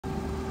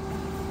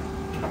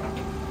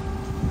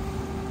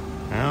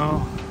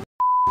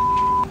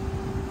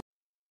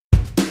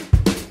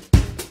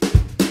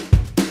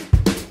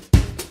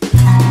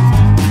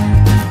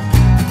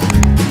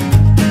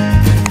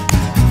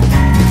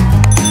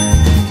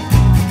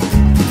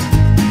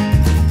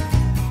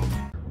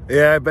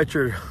Yeah, I bet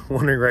you're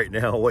wondering right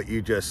now what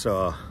you just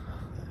saw.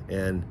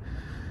 And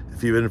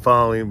if you've been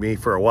following me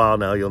for a while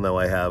now, you'll know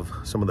I have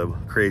some of the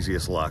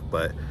craziest luck.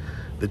 But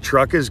the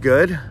truck is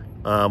good.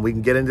 We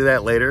can get into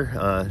that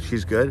later.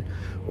 She's good.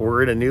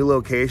 We're in a new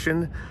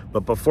location.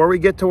 But before we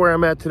get to where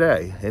I'm at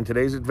today, in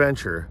today's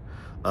adventure,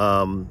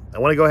 I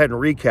want to go ahead and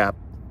recap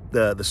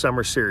the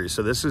summer series.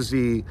 So this is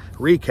the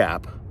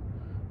recap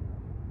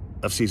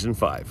of season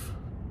 5.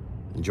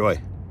 Enjoy.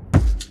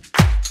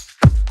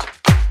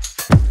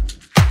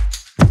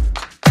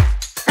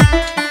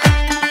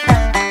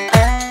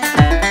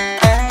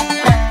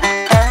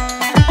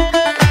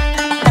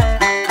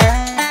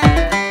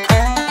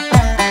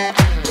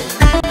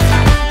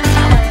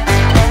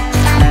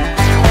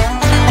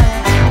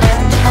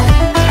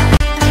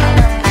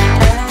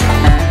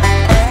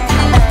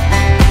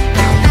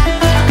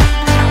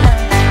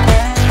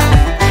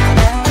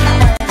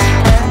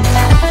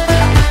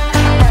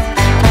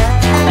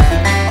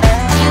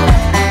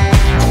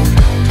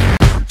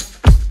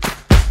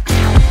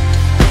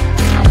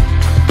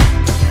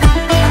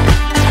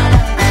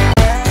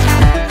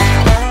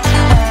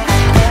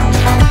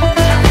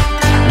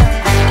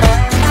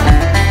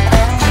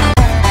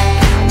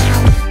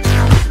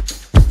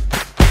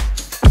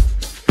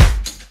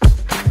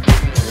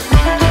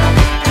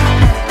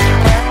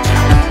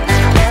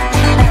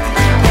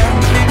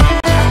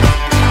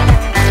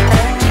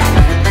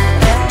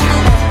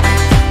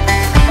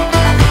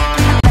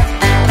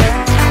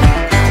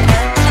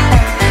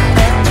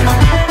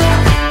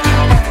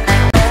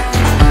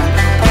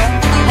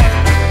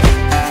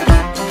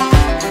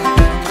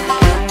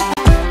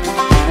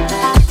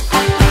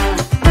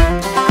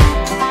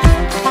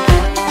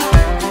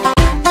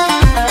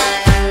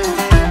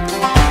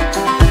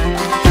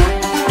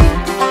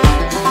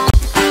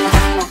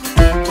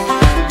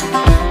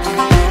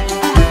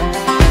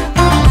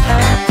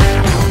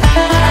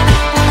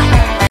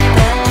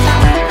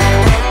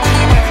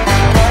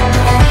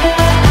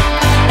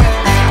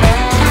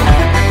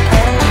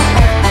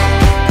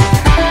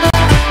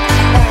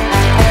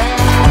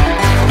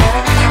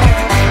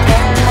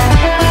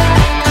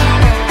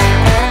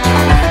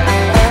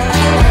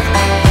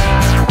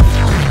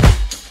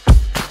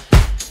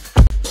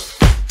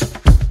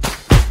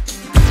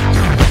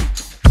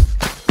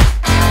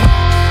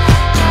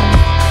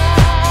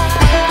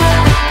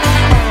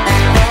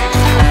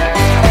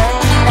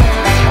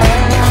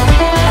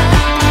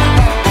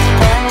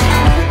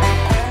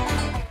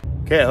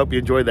 Okay, I hope you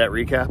enjoyed that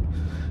recap.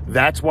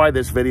 That's why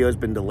this video has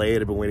been delayed.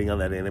 I've been waiting on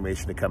that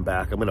animation to come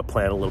back. I'm going to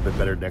plan a little bit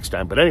better next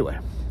time. But anyway,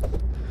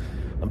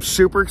 I'm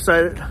super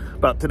excited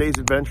about today's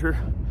adventure.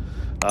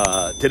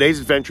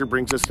 Today's adventure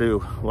brings us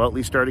to, well, at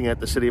least starting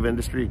at the City of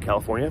Industry,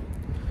 California.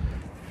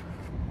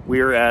 We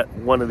are at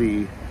one of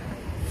the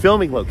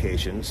filming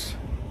locations,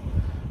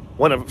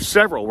 one of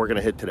several we're going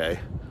to hit today,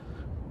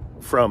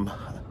 from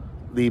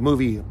the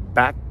movie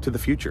Back to the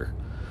Future.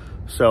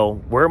 So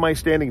where am I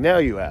standing now,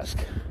 you ask?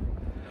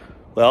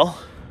 Well,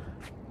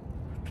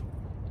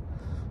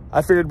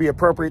 I figured it'd be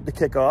appropriate to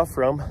kick off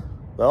from,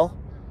 well,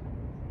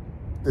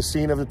 the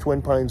scene of the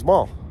Twin Pines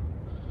Mall.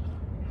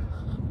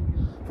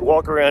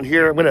 Walk around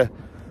here. I'm going to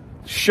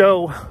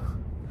show,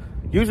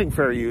 using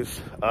fair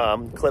use,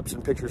 clips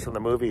and pictures from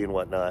the movie and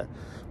whatnot.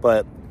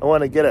 But I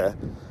want to get a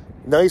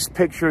nice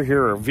picture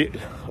here, or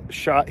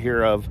shot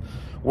here of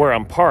where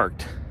I'm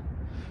parked,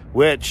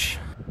 which,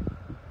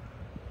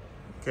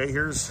 okay,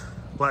 here's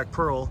Black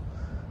Pearl.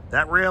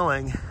 That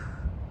railing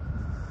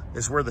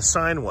is where the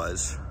sign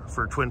was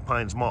for Twin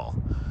Pines Mall.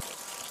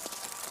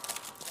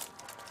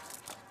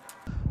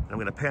 I'm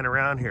gonna pan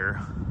around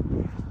here.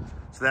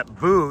 So that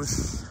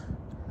booth,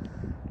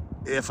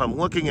 if I'm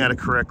looking at it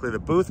correctly, the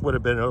booth would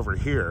have been over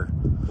here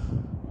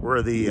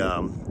where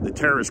the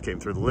terrorists came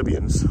through, the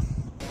Libyans.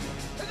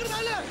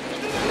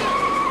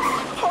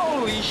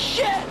 Holy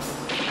shit!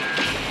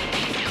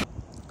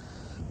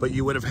 But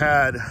you would have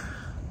had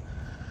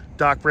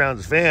Doc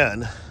Brown's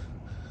van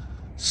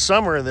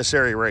somewhere in this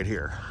area right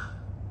here.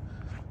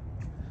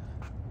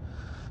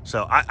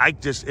 So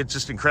it's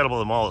just incredible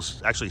the mall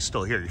is actually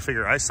still here. You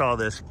figure I saw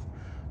this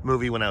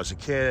movie when I was a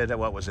kid.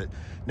 What was it?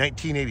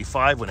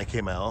 1985 when it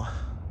came out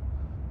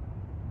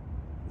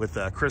with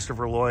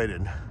Christopher Lloyd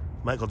and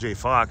Michael J.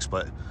 Fox.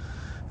 But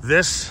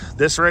this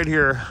right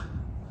here,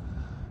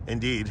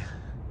 indeed,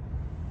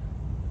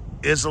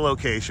 is the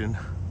location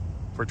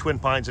for Twin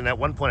Pines. And at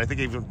one point, I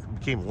think it even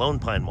became Lone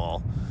Pine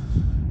Mall.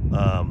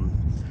 I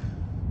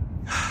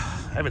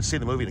haven't seen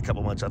the movie in a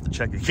couple months. I'll have to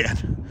check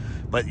again.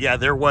 But yeah,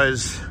 there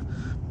was,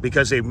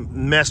 because they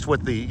messed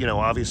with the, you know,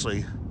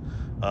 obviously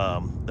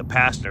the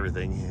past and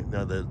everything, you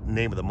know, the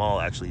name of the mall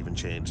actually even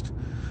changed.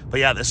 But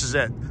yeah, this is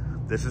it.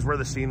 This is where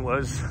the scene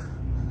was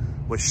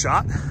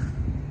shot.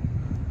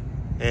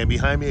 And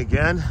behind me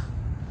again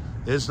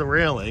is the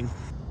railing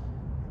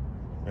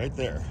right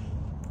there.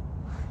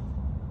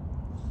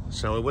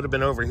 So it would have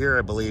been over here,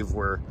 I believe,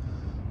 where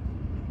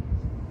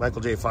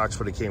Michael J. Fox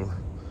would have came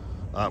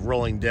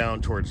rolling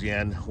down towards the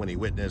end when he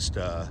witnessed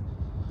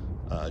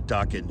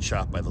Doc getting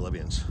shot by the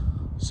Libyans.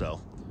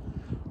 So,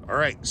 All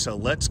right, so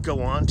let's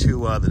go on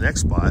to the next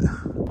spot.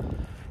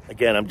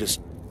 Again, I'm just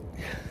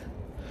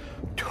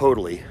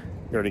totally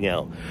nerding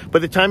out.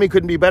 But the timing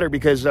couldn't be better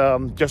because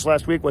just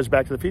last week was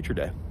Back to the Future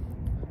Day.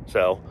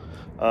 So,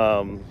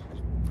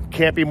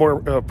 can't be more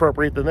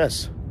appropriate than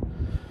this.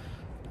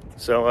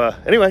 So,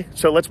 anyway,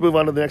 so let's move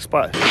on to the next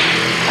spot.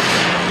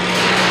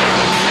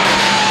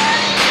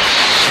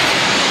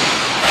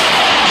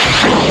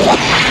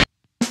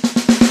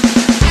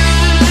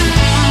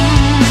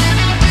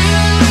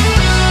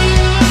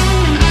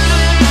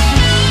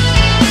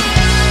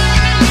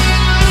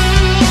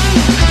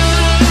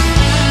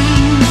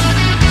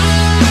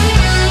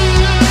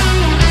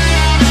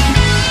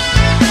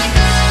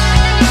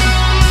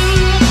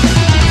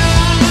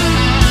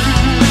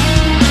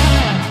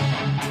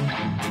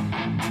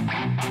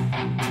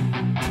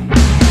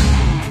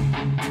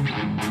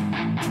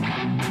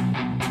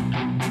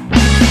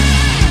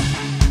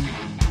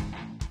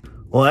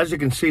 Well, as you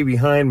can see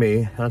behind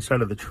me,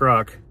 outside of the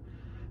truck,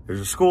 there's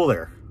a school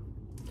there.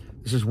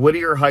 This is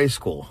Whittier High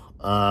School.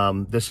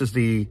 This is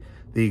the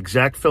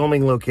exact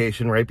filming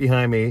location right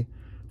behind me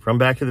from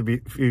Back to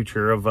the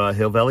Future of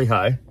Hill Valley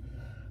High.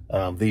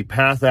 The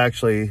path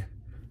actually,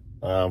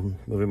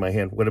 moving my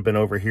hand, would have been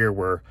over here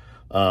where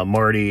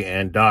Marty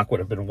and Doc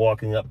would have been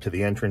walking up to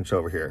the entrance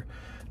over here.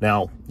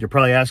 Now, you're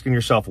probably asking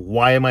yourself,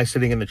 why am I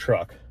sitting in the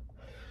truck?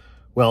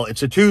 Well,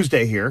 it's a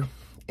Tuesday here,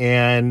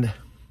 and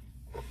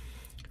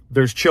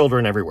there's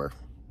children everywhere,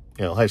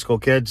 you know, high school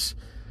kids.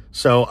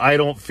 So I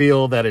don't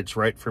feel that it's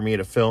right for me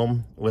to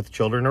film with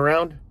children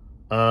around.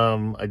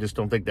 I just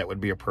don't think that would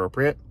be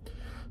appropriate.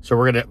 So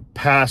we're going to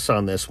pass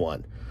on this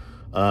one.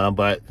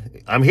 But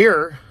I'm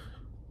here.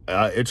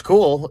 It's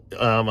cool.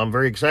 I'm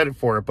very excited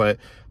for it. But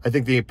I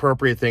think the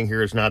appropriate thing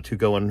here is not to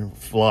go and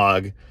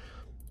vlog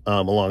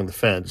along the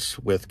fence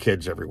with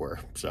kids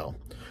everywhere. So,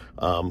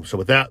 so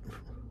with that,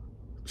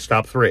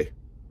 stop 3.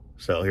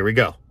 So here we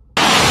go.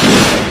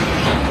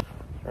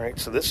 All right,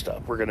 so this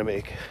stop we're going to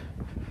make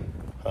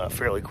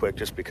fairly quick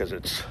just because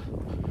it's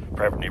a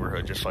private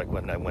neighborhood, just like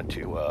when I went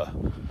to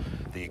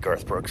the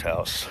Garth Brooks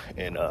house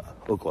in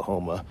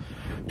Oklahoma.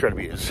 Try to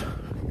be as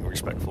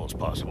respectful as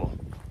possible.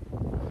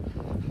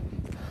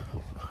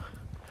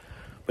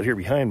 But here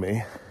behind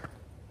me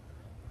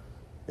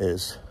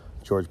is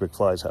George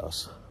McFly's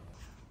house.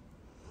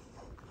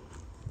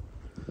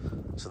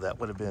 So that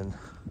would have been,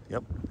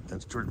 yep,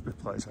 that's George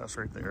McFly's house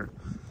right there.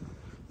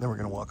 Then we're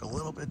going to walk a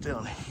little bit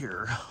down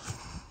here.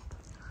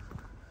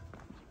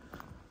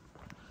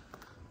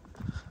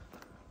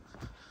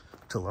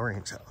 To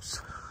Lorraine's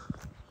house.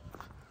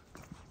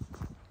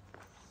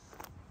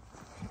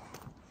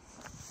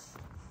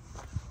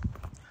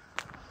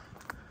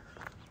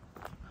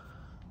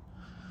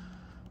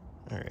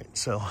 All right,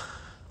 so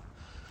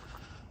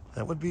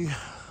that would be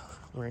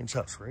Lorraine's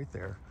house right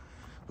there,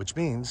 which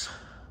means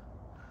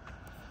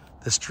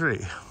this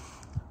tree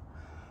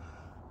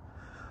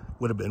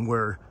would have been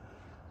where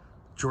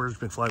George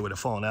McFly would have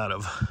fallen out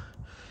of.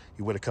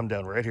 He would have come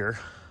down right here.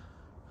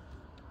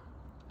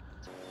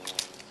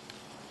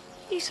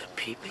 He's a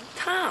peeping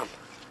Tom.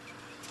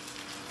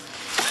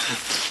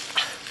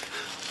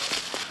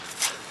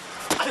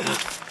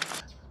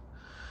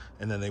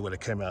 And then they would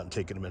have come out and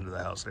taken him into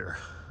the house there.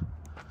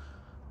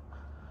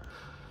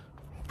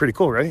 Pretty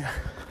cool, right?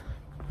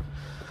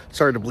 It's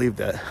hard to believe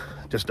that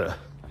just a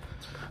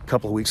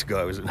couple of weeks ago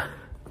I was in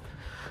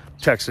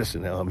Texas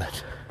and now I'm in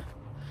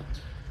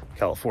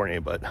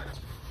California, but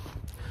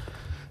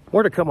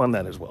more to come on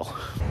that as well.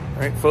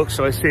 All right, folks,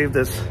 so I saved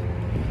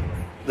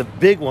the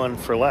big one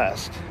for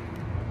last.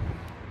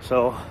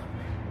 So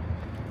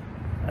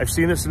I've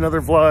seen this in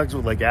other vlogs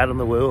with like Adam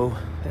the Woo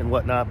and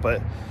whatnot,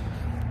 but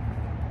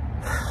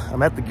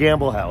I'm at the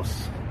Gamble House,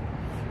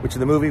 which in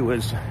the movie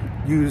was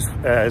used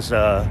as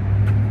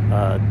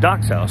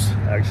Doc's house,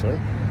 actually.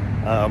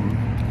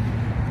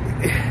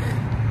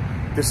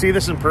 To see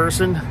this in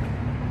person,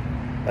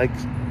 like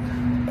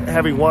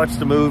having watched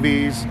the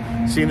movies,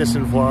 seen this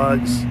in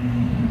vlogs,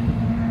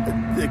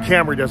 the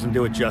camera doesn't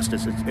do it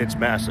justice. It's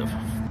massive.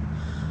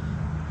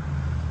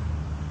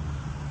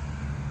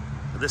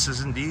 This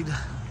is indeed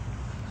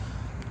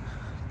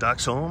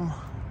Doc's home,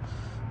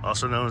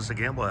 also known as the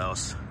Gamble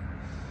House.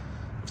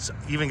 It's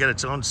even got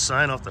its own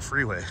sign off the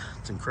freeway.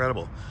 It's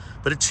incredible,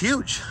 but it's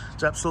huge.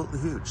 It's absolutely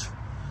huge.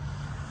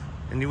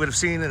 And you would have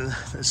seen in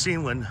the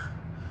scene when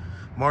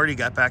Marty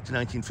got back to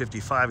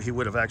 1955, he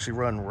would have actually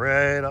run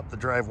right up the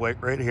driveway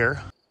right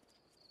here.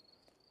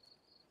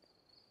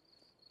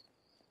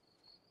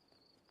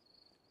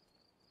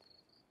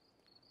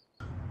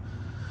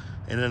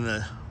 And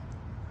then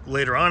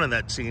later on in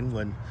that scene,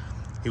 when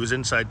he was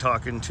inside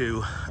talking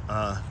to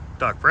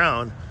Doc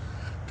Brown,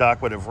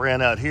 Doc would have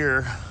ran out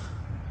here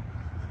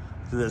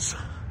to this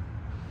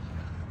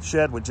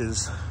shed, which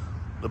is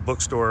the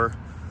bookstore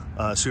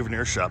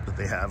souvenir shop that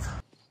they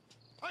have.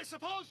 I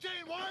suppose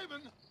Jane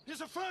Wyman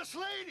is a first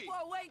lady.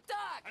 Whoa, wait,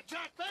 Doc! And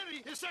Jack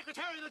Benny is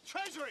Secretary of the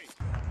Treasury.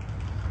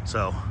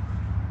 So,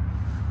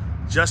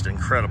 just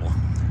incredible.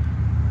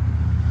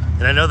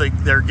 And I know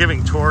they're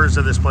giving tours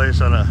of this place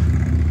on a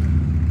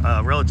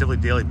relatively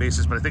daily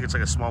basis, but I think it's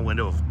like a small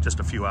window of just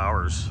a few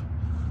hours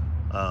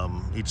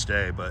each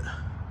day, but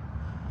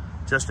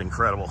just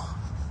incredible.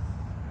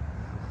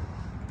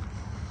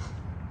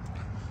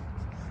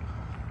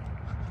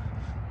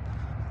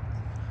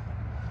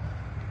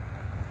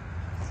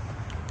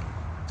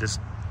 Just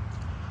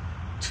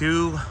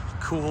too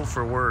cool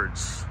for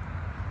words.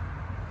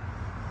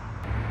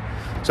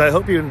 So I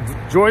hope you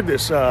enjoyed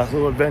this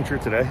little adventure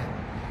today.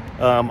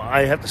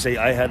 I have to say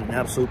I had an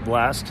absolute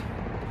blast.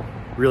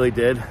 Really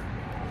did.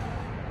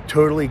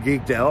 Totally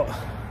geeked out.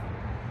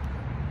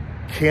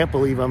 Can't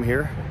believe I'm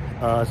here.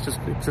 It's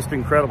just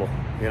incredible,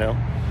 you know.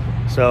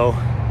 So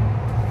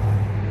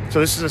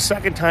this is the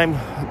second time,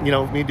 you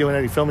know, me doing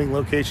any filming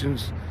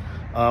locations.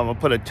 I'll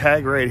put a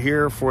tag right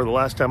here for the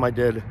last time I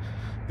did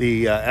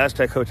the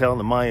Aztec Hotel and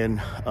the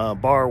Mayan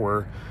bar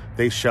where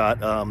they shot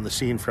the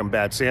scene from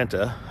Bad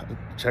Santa.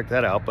 Check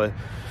that out. But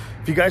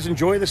if you guys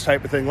enjoy this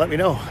type of thing, let me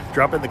know.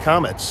 Drop it in the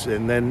comments,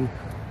 and then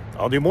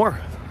I'll do more.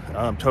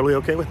 I'm totally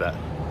okay with that.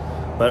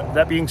 But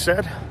that being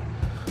said,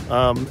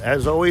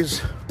 as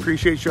always,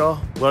 appreciate y'all.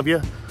 Love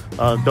you.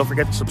 Don't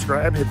forget to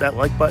subscribe. Hit that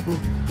like button.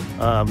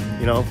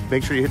 You know,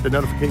 make sure you hit the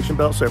notification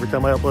bell so every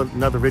time I upload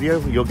another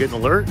video, you'll get an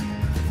alert.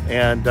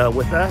 And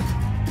with that,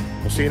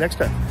 we'll see you next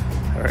time.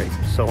 All right,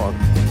 so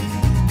long.